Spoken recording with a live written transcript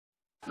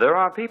There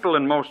are people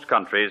in most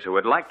countries who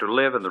would like to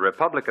live in the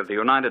Republic of the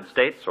United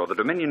States or the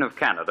Dominion of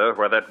Canada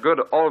where that good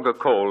Olga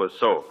coal is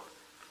sold.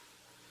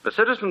 The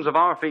citizens of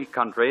our free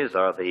countries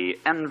are the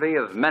envy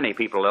of many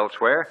people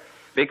elsewhere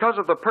because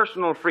of the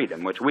personal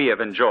freedom which we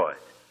have enjoyed.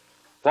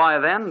 Why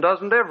then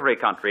doesn't every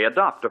country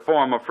adopt a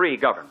form of free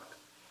government?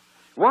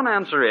 One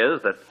answer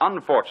is that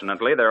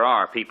unfortunately there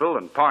are people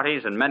and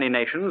parties in many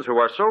nations who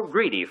are so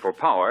greedy for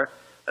power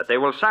that they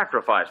will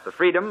sacrifice the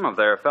freedom of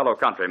their fellow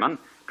countrymen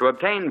to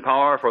obtain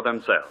power for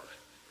themselves.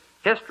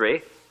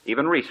 History,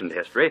 even recent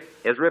history,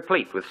 is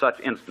replete with such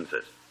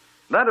instances.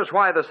 That is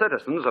why the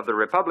citizens of the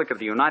Republic of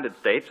the United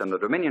States and the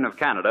Dominion of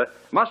Canada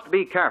must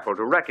be careful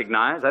to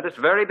recognize at its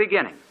very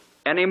beginning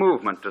any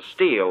movement to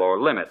steal or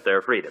limit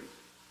their freedom.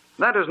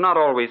 That is not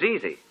always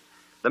easy.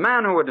 The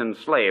man who would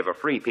enslave a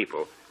free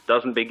people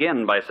doesn't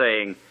begin by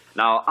saying,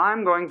 "Now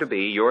I'm going to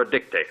be your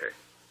dictator."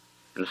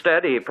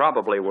 Instead, he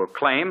probably will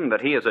claim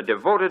that he is a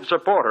devoted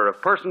supporter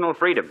of personal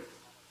freedom,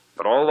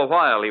 but all the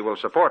while he will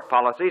support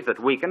policies that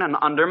weaken and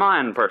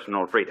undermine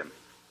personal freedom.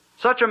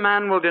 Such a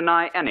man will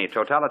deny any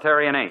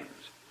totalitarian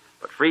aims,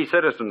 but free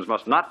citizens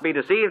must not be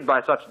deceived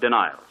by such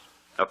denials.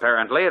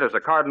 Apparently, it is a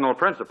cardinal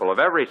principle of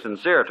every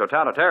sincere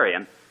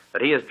totalitarian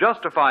that he is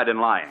justified in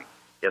lying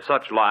if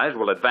such lies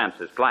will advance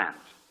his plans.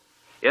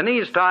 In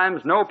these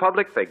times, no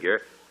public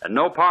figure and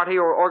no party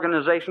or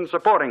organization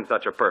supporting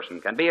such a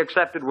person can be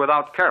accepted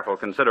without careful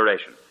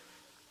consideration.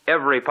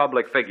 Every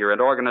public figure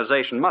and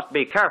organization must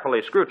be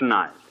carefully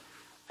scrutinized,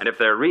 and if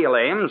their real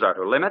aims are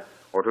to limit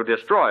or to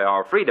destroy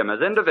our freedom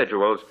as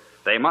individuals,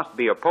 they must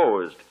be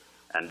opposed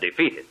and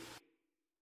defeated.